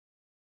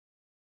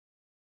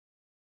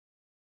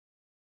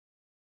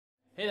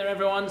Hey there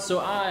everyone, so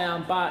I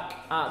am back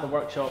at the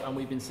workshop and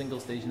we've been single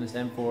staging this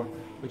M4,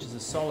 which is a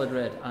solid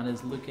red and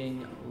is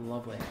looking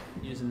lovely,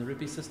 using the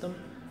Rupes system,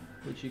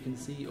 which you can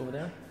see over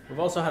there. We've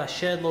also had a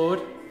shed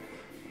load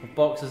of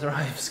boxes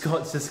arrive.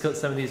 Scott's just got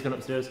some of these going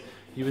upstairs.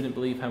 You wouldn't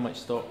believe how much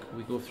stock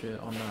we go through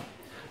on that.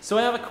 So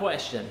I have a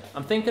question.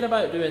 I'm thinking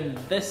about doing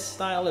this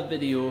style of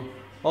video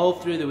all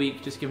through the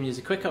week, just giving you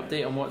a quick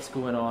update on what's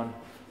going on,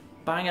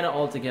 banging it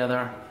all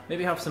together,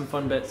 maybe have some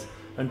fun bits,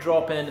 and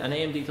drop in an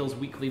AMDetails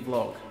weekly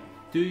vlog.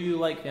 Do you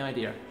like the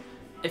idea?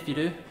 If you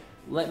do,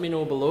 let me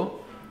know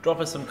below.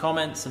 Drop us some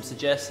comments, some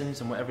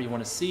suggestions, and whatever you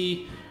want to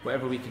see,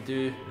 whatever we could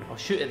do. I'll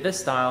shoot it this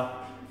style,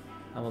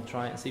 and we'll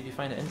try it and see if you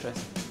find it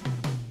interesting.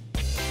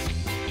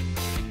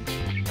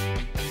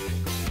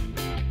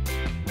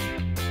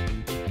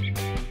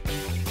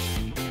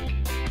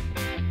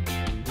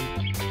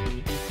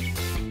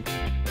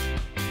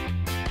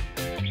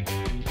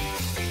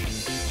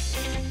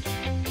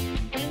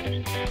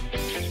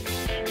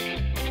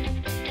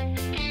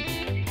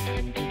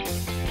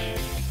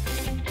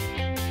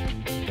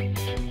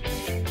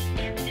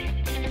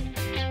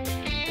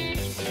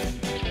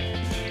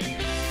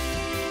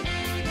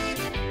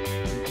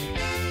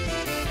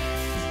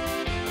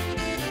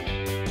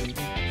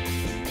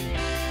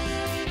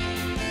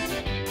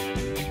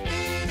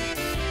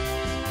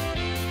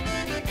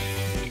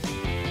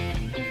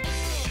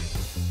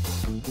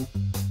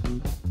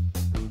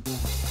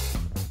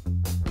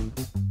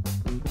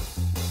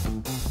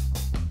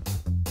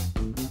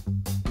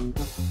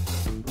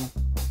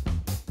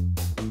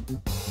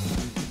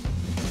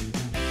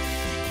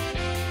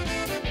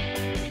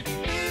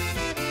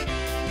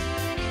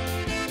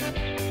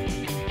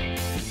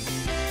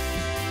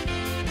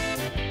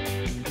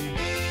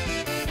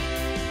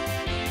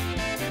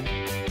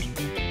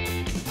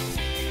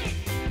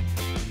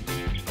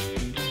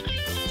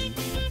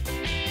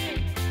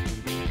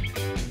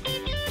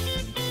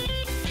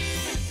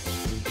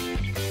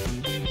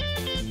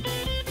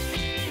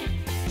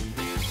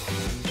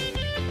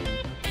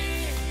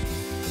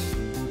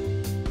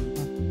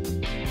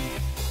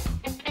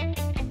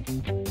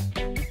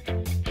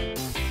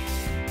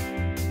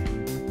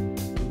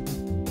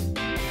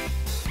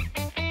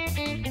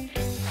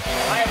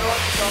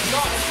 I'm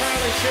not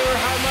entirely sure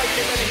how much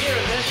you're going to hear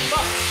of this,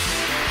 but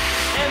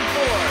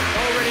M4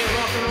 already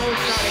rock and roll,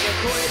 starting to get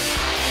coated.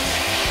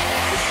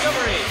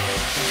 Discovery,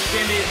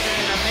 Jamie is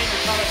doing a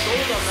maintenance colour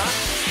gold on that.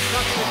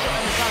 Nothing is put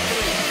in this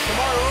afternoon.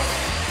 Tomorrow,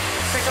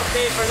 pick up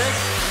day for this,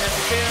 and then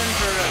preparing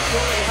for a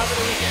show that we have at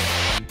the weekend.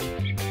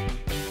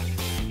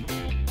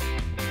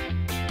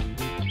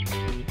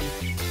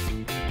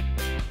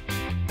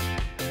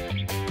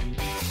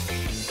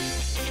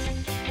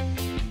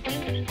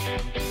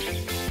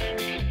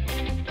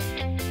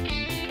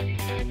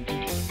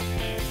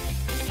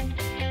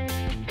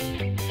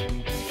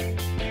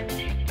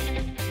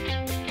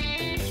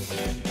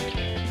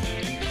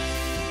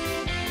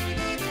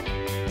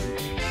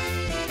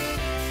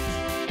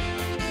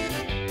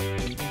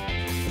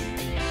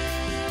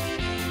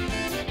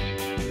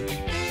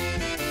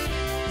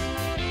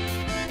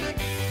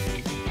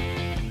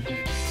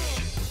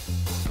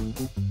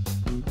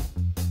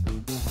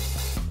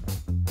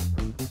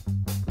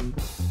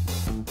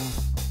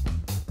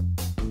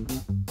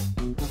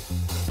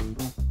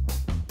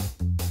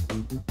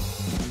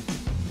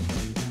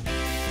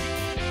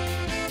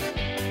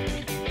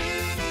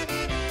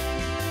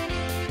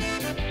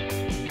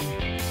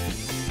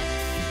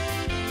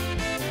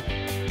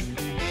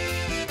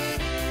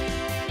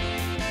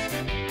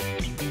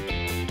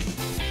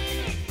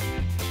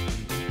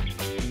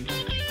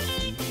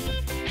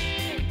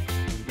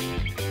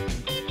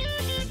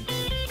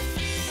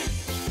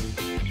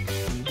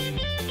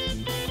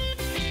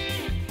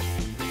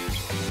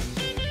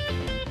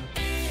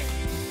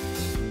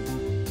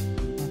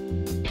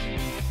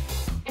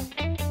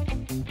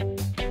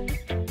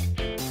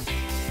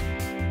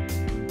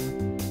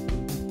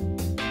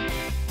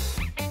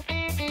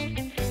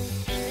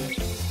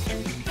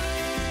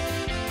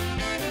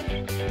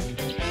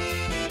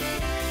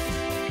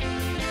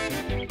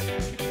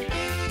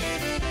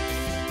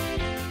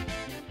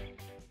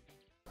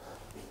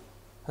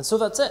 And so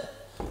that's it.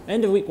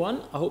 End of week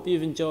one. I hope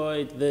you've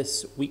enjoyed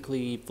this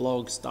weekly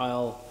vlog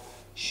style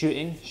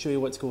shooting, show you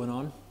what's going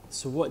on.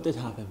 So what did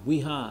happen?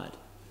 We had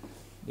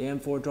the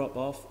M4 drop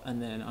off,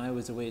 and then I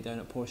was away down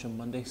at Porsche on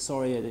Monday.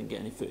 Sorry I didn't get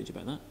any footage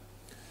about that.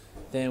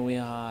 Then we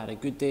had a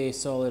good day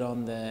solid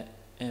on the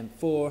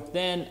M4.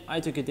 Then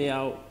I took a day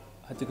out,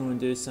 had to go and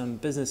do some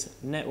business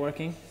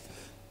networking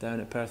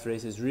down at Perth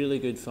Races. Really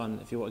good fun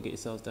if you want to get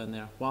yourselves down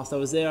there. Whilst I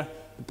was there,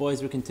 the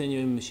boys were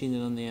continuing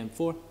machining on the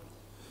M4.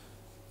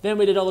 Then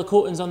we did all the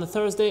coatings on the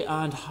Thursday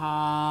and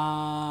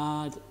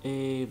had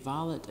a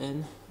valet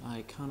in.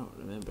 I cannot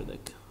remember the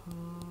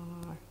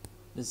car.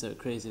 This is how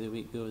crazy the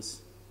week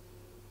goes.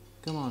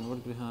 Come on,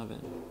 what did we have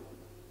in?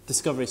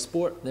 Discovery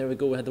Sport. There we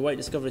go. We had the white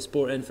Discovery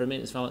Sport in for a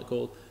maintenance valet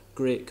call.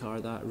 Great car,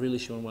 that. Really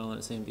showing well on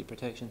its AMD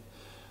protection.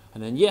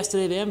 And then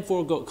yesterday the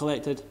M4 got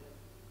collected.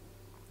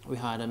 We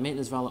had a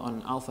maintenance valet on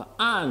an Alpha,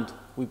 and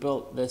we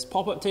built this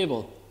pop-up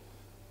table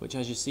which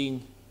as you've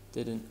seen,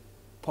 didn't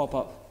pop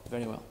up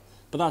very well.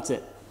 But that's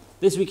it.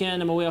 This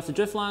weekend I'm away off to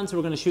Driftland, so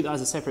we're going to shoot that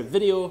as a separate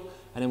video,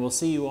 and then we'll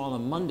see you all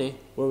on Monday,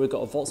 where we've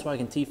got a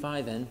Volkswagen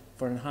T5 in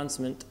for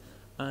enhancement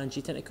and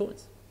Gtechniq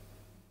coatings.